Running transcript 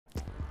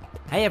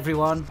Hey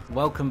everyone,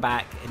 welcome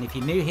back, and if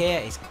you're new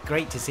here, it's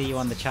great to see you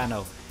on the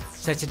channel.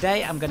 So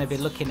today I'm going to be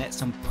looking at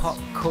some pop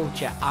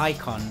culture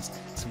icons,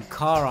 some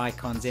car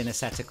icons in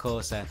Assetto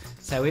Corsa.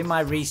 So in my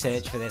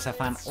research for this I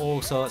found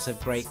all sorts of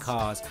great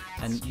cars,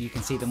 and you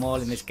can see them all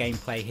in this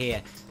gameplay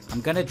here.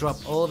 I'm going to drop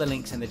all the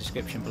links in the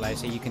description below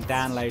so you can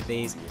download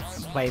these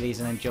and play these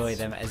and enjoy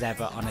them as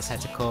ever on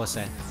Assetto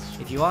Corsa.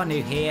 If you are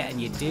new here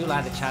and you do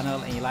like the channel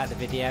and you like the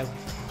video,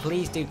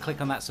 please do click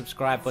on that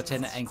subscribe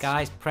button, and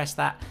guys, press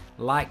that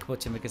like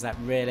button because that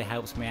really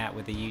helps me out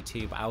with the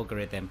YouTube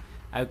algorithm.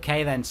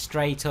 Okay then,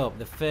 straight up,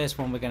 the first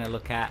one we're going to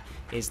look at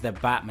is the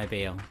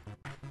Batmobile.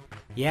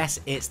 Yes,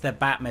 it's the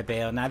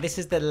Batmobile. Now this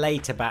is the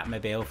later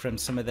Batmobile from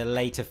some of the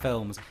later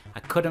films.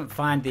 I couldn't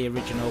find the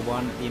original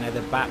one, you know,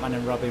 the Batman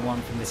and Robin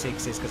one from the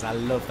 60s, because I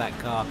love that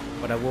car,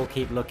 but I will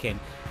keep looking.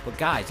 But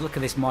guys, look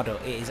at this model.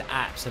 It is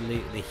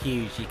absolutely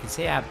huge. You can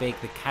see how big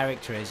the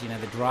character is, you know,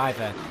 the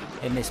driver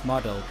in this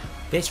model.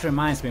 This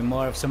reminds me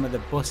more of some of the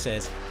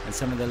buses and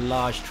some of the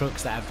large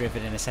trucks that I've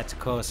driven in Assetto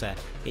Corsa.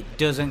 It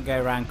doesn't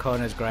go around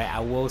corners great, I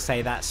will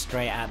say that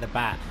straight out the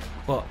bat.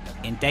 But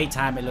in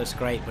daytime it looks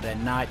great, but at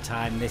night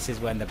time this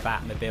is when the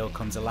Batmobile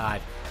comes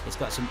alive. It's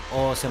got some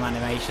awesome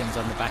animations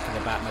on the back of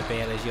the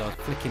Batmobile as you're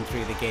flicking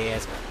through the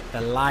gears.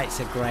 The lights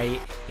are great.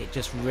 It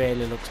just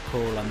really looks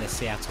cool on this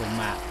Seattle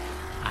map.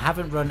 I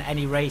haven't run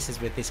any races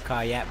with this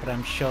car yet, but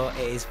I'm sure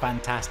it is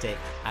fantastic.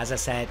 As I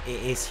said,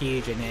 it is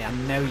huge, and I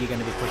know you're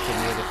going to be pushing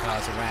the other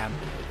cars around.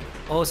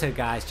 Also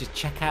guys, just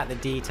check out the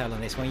detail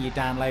on this. When you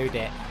download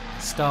it,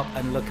 stop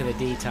and look at the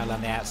detail on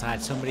the outside.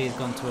 Somebody has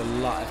gone to a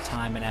lot of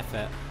time and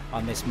effort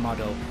on this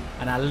model,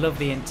 and I love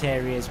the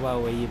interior as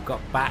well, where you've got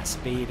bat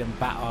speed and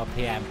bat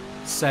RPM.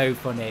 So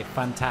funny,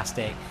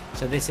 fantastic.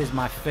 So this is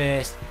my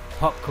first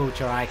pop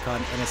culture icon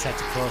in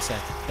Assetto Corsa,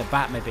 the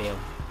Batmobile.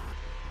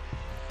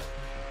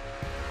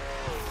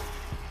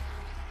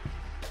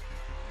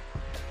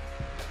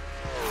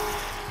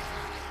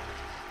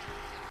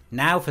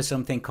 Now for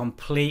something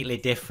completely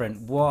different.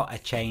 What a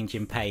change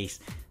in pace.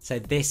 So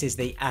this is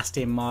the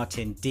Aston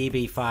Martin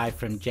DB5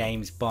 from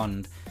James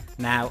Bond.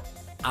 Now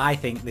I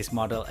think this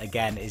model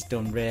again is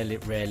done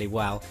really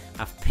well.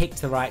 I've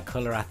picked the right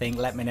colour, I think.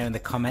 Let me know in the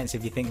comments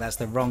if you think that's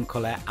the wrong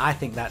colour. I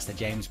think that's the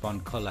James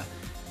Bond colour.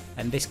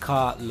 And this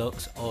car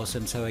looks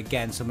awesome. So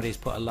again, somebody's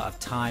put a lot of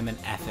time and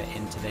effort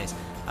into this.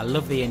 I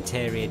love the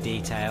interior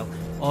detail.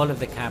 All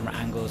of the camera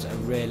angles are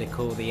really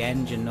cool. The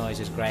engine noise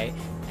is great,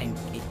 and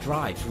it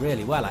drives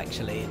really well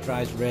actually. It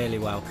drives really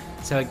well.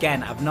 So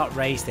again, I've not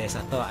raced this.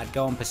 I thought I'd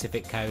go on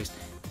Pacific Coast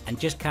and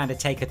just kind of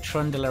take a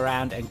trundle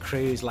around and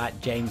cruise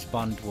like James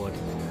Bond would.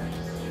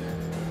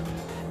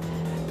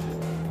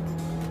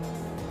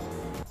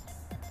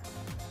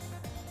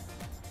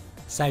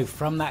 So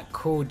from that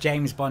cool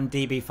James Bond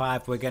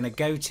DB5 we're going to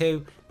go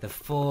to the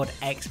Ford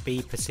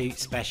XB Pursuit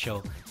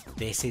Special.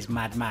 This is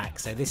Mad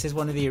Max. So this is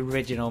one of the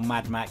original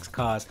Mad Max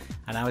cars,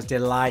 and I was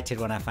delighted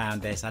when I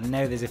found this. I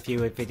know there's a few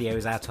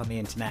videos out on the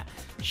internet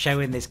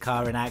showing this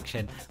car in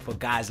action, but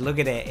guys, look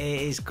at it.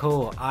 It is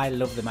cool. I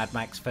love the Mad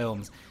Max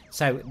films.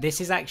 So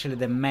this is actually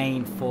the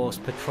Main Force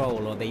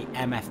Patrol, or the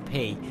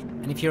MFP,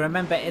 and if you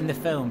remember in the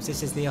films,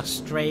 this is the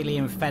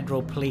Australian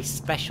Federal Police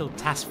Special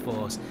Task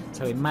Force.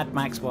 So in Mad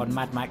Max 1,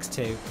 Mad Max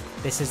 2,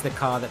 this is the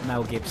car that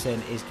Mel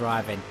Gibson is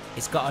driving.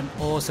 It's got an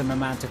awesome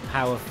amount of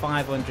power,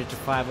 500 to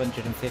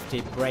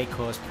 550 brake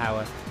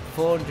horsepower,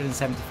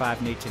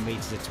 475 Newton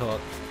meters of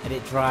torque, and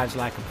it drives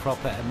like a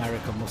proper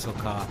American muscle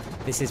car.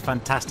 This is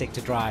fantastic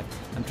to drive.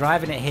 I'm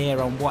driving it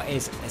here on what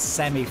is a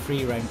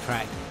semi-free roam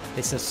track.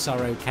 This is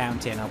Sorrow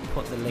County, and I'll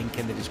put the link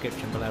in the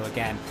description below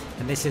again.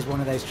 And this is one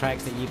of those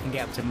tracks that you can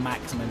get up to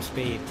maximum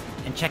speed.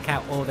 And check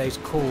out all those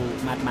cool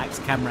Mad Max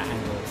camera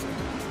angles.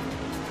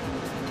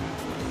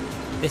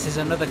 This is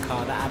another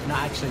car that I've not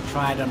actually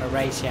tried on a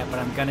race yet, but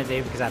I'm going to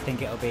do because I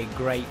think it'll be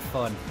great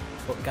fun.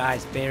 But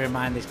guys, bear in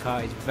mind this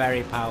car is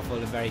very powerful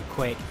and very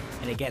quick,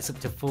 and it gets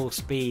up to full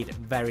speed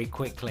very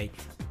quickly.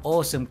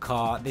 Awesome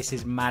car. This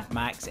is Mad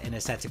Max in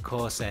Assetto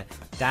Corsa.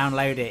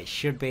 Download it,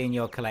 should be in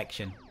your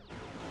collection.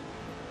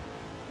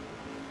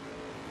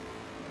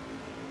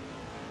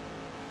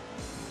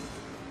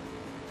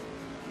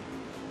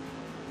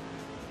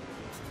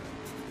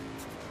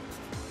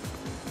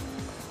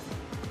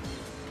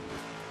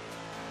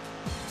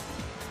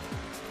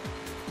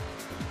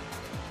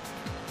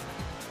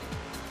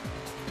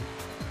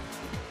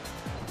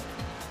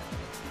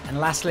 And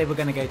lastly, we're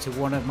going to go to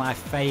one of my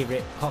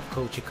favourite pop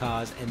culture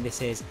cars, and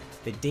this is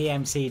the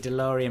DMC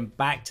DeLorean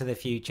Back to the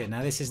Future.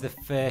 Now this is the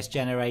first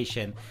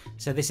generation,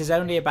 so this is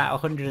only about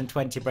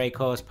 120 brake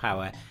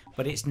horsepower,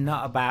 but it's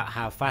not about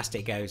how fast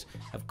it goes.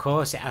 Of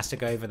course it has to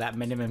go over that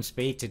minimum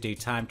speed to do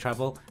time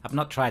travel. I've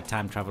not tried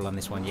time travel on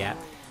this one yet,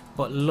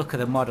 but look at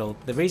the model.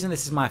 The reason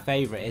this is my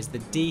favourite is the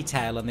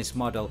detail on this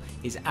model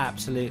is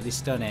absolutely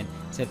stunning.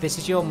 So if this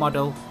is your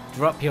model,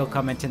 drop your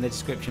comment in the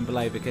description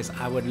below because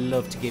I would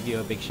love to give you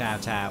a big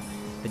shout out.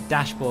 The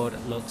dashboard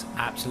looks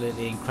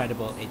absolutely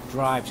incredible. It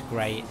drives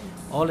great.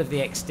 All of the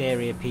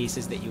exterior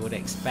pieces that you would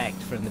expect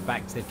from the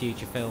Back to the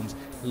Future films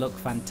look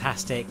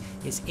fantastic.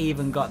 It's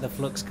even got the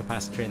flux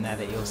capacitor in there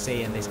that you'll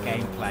see in this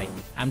gameplay.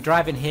 I'm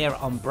driving here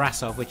on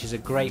Brasov, which is a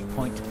great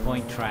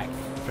point-to-point track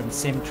from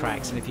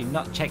Simtrax, and if you've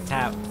not checked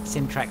out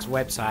Simtrax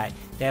website,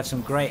 they have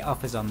some great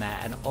offers on there,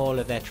 and all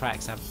of their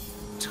tracks have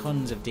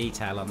tons of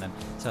detail on them,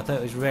 so I thought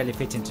it was really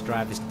fitting to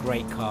drive this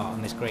great car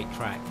on this great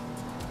track.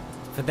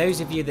 For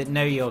those of you that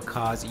know your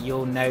cars,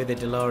 you'll know the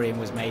DeLorean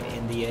was made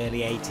in the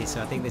early 80s,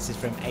 so I think this is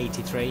from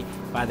 83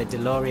 by the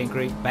DeLorean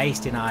Group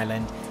based in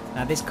Ireland.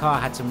 Now this car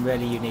had some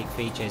really unique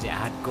features. It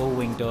had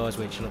gull-wing doors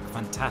which looked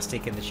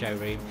fantastic in the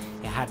showroom.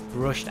 It had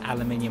brushed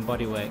aluminium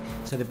bodywork,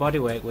 so the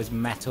bodywork was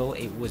metal,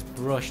 it was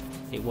brushed,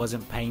 it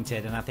wasn't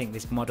painted, and I think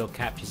this model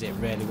captures it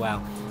really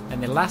well.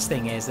 And the last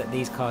thing is that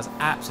these cars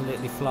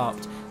absolutely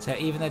flopped, so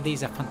even though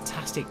these are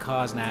fantastic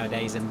cars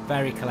nowadays and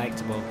very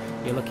collectible,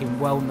 you're looking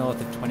well north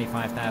of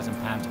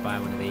 £25,000 to buy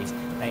one of these.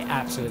 They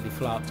absolutely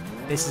flopped.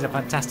 This is a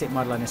fantastic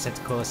model on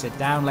Assetto Corsa.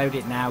 Download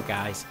it now,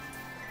 guys.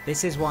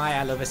 This is why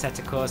I love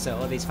Assetto Corsa,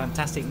 all these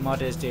fantastic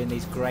modders doing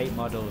these great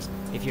models.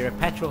 If you're a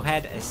petrol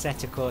head,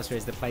 Assetto Corsa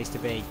is the place to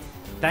be.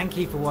 Thank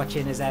you for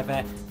watching as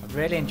ever. I've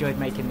really enjoyed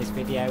making this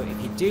video.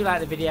 If you do like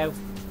the video,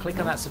 click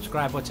on that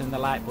subscribe button and the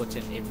like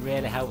button. It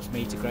really helps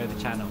me to grow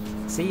the channel.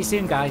 See you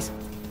soon, guys.